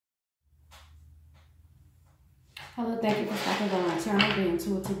Hello, thank you for stopping by my channel, The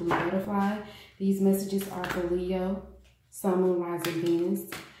Intuitive Blue Butterfly. These messages are for Leo, Sun, Moon, Rising, Venus.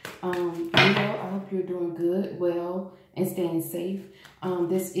 Leo, I hope you're doing good, well, and staying safe.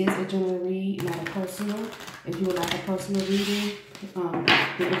 This is a general read, not a personal. If you would like a personal reading,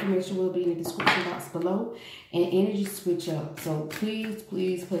 the information will be in the description box below. And energy switch up. So please,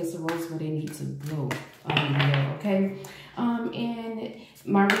 please place the roses where they need to go, Leo, okay? And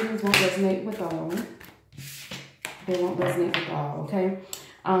my readings won't resonate with all. They won't resonate with all, okay?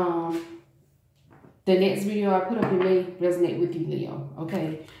 The next video I put up, it may resonate with you, Leo,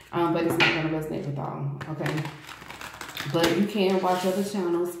 okay? But it's not going to resonate with all, okay? But you can watch other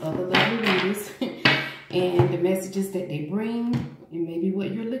channels, other lovely readers, and the messages that they bring, and maybe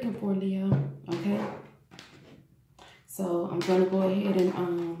what you're looking for, Leo, okay? So I'm going to go ahead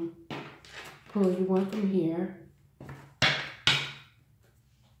and pull you one from here.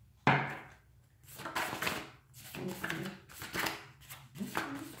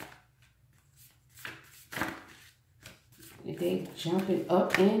 They jumping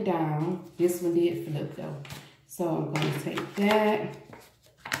up and down. This one did flip though. So I'm going to take that.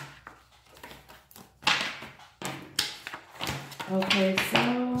 Okay,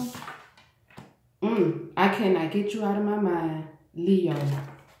 so I cannot get you out of my mind, Leo.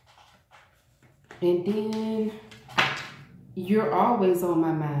 And then you're always on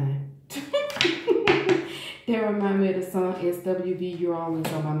my mind. They remind me of the song SWV, You're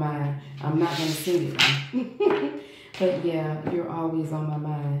Always on My Mind. I'm not going to sing it. But yeah, you're always on my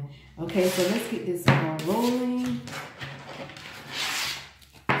mind. Okay, so let's get this ball rolling.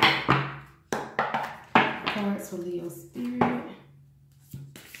 Cards for Leo Spirit.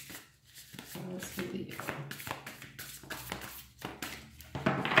 Cards for Leo.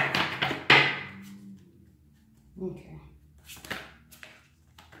 Okay.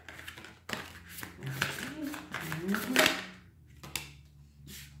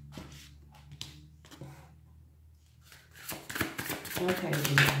 Okay,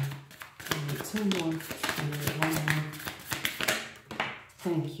 two more, one more.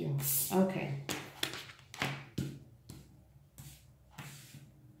 Thank you. Okay.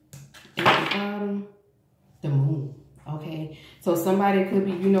 At the bottom, the moon. Okay. So somebody could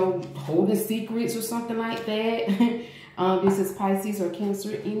be, you know, holding secrets or something like that. This is Pisces or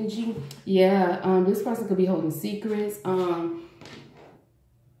Cancer energy. Yeah, this person could be holding secrets.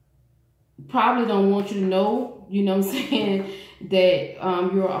 Probably don't want you to know, you know what I'm saying, that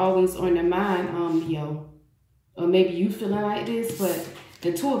you're always on their mind, Leo. Or maybe you feeling like this, but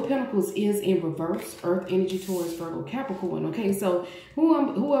the Two of Pentacles is in reverse. Earth energy towards Virgo, Capricorn. Okay, so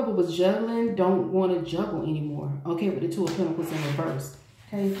whoever was juggling don't want to juggle anymore. Okay, with the Two of Pentacles in reverse.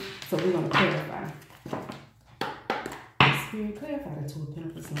 Okay, so we're going to clarify. Spirit, clarify the Two of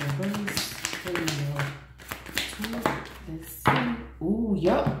Pentacles in reverse. Let's see. Ooh,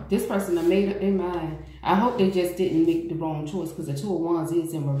 yup. This person have made up their mind. I hope they just didn't make the wrong choice because the Two of Wands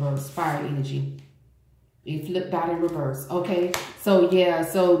is in reverse. Fire energy. It flipped out in reverse. Okay. So, yeah.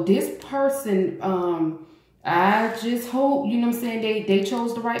 So, this person, I just hope, you know what I'm saying, they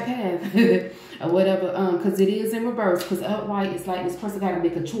chose the right path or whatever, because it is in reverse, because upright it's like this person got to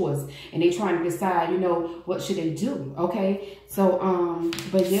make a choice and they trying to decide, you know, what should they do, okay? So,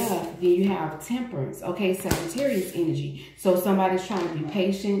 but yeah, then you have Temperance, okay, Sagittarius energy. So somebody's trying to be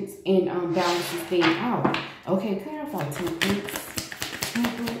patient and balance this thing out. Okay, clarify Temperance.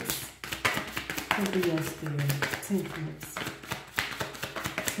 Temperance. Could be your spirit. Temperance.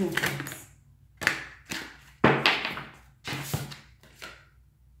 Temperance.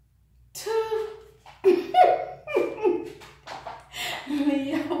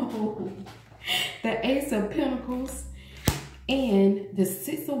 The Ace of Pentacles and the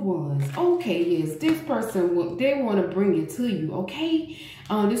Six of Wands. Okay, yes, this person, they want to bring it to you, okay?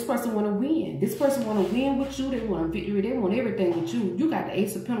 This person want to win. This person want to win with you. They want a victory. They want everything with you. You got the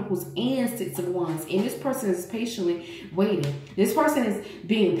Ace of Pentacles and Six of Wands. And this person is patiently waiting. This person is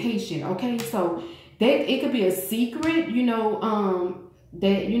being patient, okay? So it could be a secret, you know,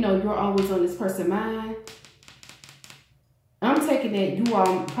 that, you know, you're always on this person's mind. I'm taking that you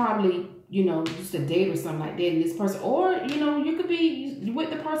are probably, you know, just a date or something like that in this person. Or, you know, you could be with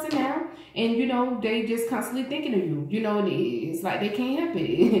the person now and, you know, they just constantly thinking of you. You know, it's like they can't help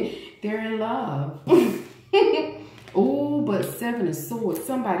it. They're in love. Oh, but Seven of Swords.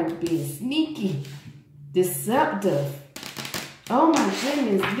 Somebody being sneaky, deceptive. Oh, my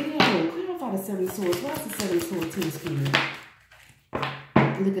goodness. Leo, clarify the Seven of Swords. What's the Seven of Swords to the spirit?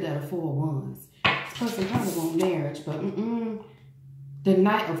 Look at that, the Four of Wands. Person probably want marriage, but the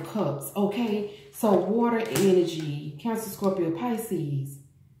Knight of Cups. Okay, so water energy, Cancer, Scorpio, Pisces.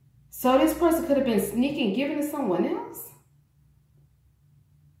 So this person could have been sneaking, giving to someone else.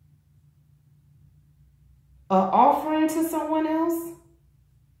 An offering to someone else.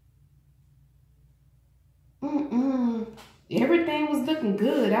 Everything was looking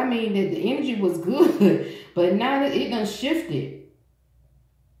good. I mean, the energy was good. But now it done shifted.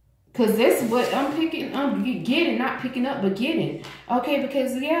 Because that's what I'm picking, I'm getting, not picking up, but getting. Okay,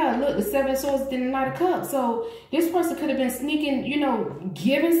 because, yeah, look, the 7 of Swords, then the Knight of Cups. So this person could have been sneaking, you know,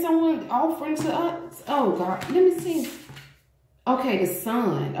 giving someone, offering to us. Oh, God. Let me see. Okay, the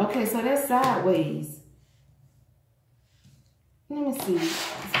Sun. Okay, so that's sideways. Let me see.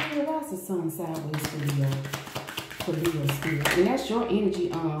 Why is the Sun sideways for Leo? For Leo still. And that's your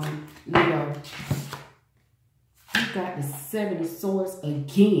energy, Leo. You got the 7 of Swords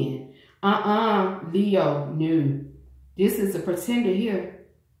again. Leo, no. This is a pretender here.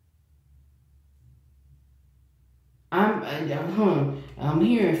 I'm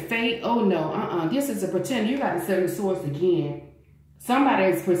hearing fate. Oh no, this is a pretender. You got the 7 of Swords again. Somebody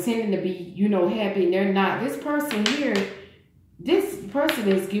is pretending to be, you know, happy and they're not. This person here, this person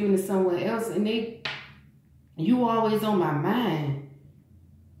is giving to someone else and you always on my mind.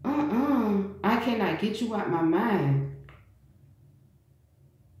 I cannot get you out my mind.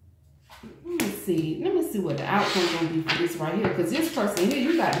 Let me see what the outcome gonna be for this right here. Because this person here,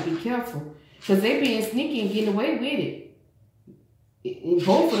 you got to be careful. Because they being sneaky and getting away with it. And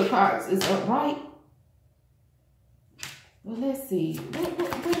both of the cards is upright. Well, let's see.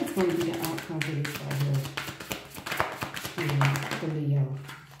 What is going to be the outcome for this right here? For Leo.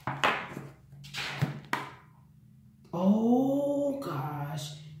 Oh,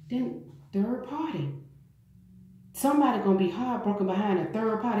 gosh. Then third party. Somebody going to be heartbroken behind a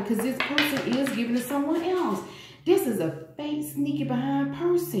third party because this person is giving to someone else. This is a fake, sneaky behind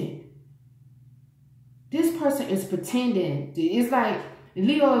person. This person is pretending. It's like,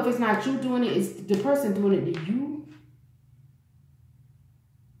 Leo, if it's not you doing it, it's the person doing it to you.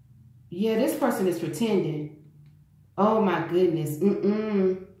 Yeah, this person is pretending. Oh, my goodness. And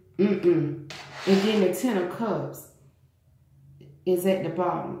then the 10 of Cups is at the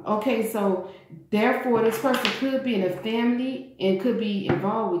bottom. Okay, so therefore this person could be in a family and could be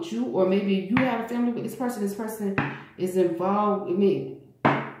involved with you, or maybe you have a family with this person is involved, I mean,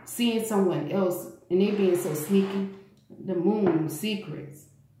 seeing someone else and they being so sneaky. The Moon, secrets.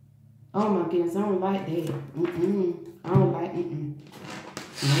 Oh my goodness, I don't like that. I don't like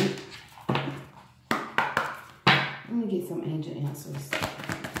Nope. Let me get some angel answers.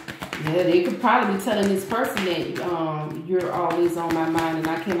 Yeah, they could probably be telling this person that you're always on my mind and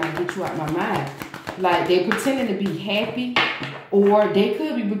I cannot get you out my mind. Like they pretending to be happy, or they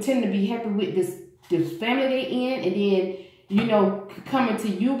could be pretending to be happy with this family they in, and then, you know, coming to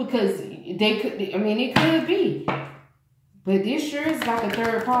you because they could, I mean, it could be. But this sure is like a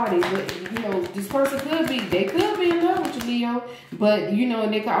third party. But, you know, this person could be, they could be in love with you, Leo. But, you know,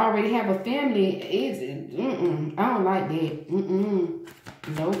 they could already have a family. I don't like that.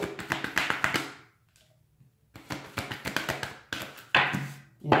 Nope.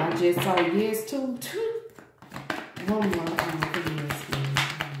 And I just saw yes, too. One more.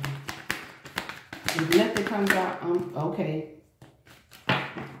 If nothing comes out, okay.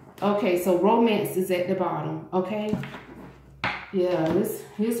 Okay, so romance is at the bottom, okay? Yeah,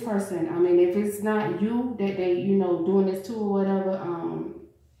 this person, I mean, if it's not you that they, you know, doing this to or whatever,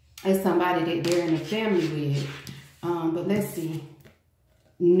 it's somebody that they're in a family with. But let's see.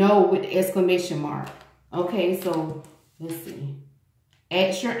 No with the exclamation mark. Okay, so let's see.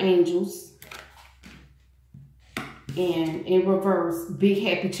 Ask your angels. And in reverse, big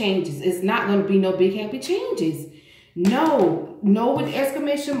happy changes. It's not going to be no big happy changes. No with the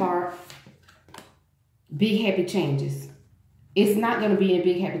exclamation mark. Big happy changes. It's not going to be in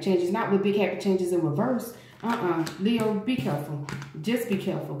big happy changes. Not with big happy changes in reverse. Leo, be careful. Just be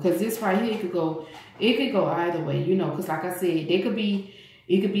careful. Because this right here, it could go either way, you know. Because like I said, it could be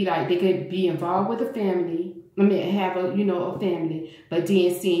like they could be involved with a family. I mean, have a, you know, a family. But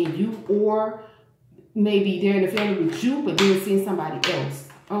then seeing you, or maybe they're in a family with you, but then seeing somebody else.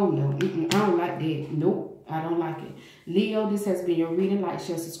 Oh, no. I don't like that. Nope. I don't like it. Leo, this has been your reading. Like,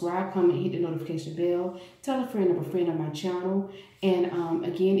 share, subscribe, comment, hit the notification bell. Tell a friend of a friend on my channel. And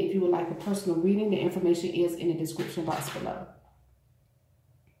again, if you would like a personal reading, the information is in the description box below.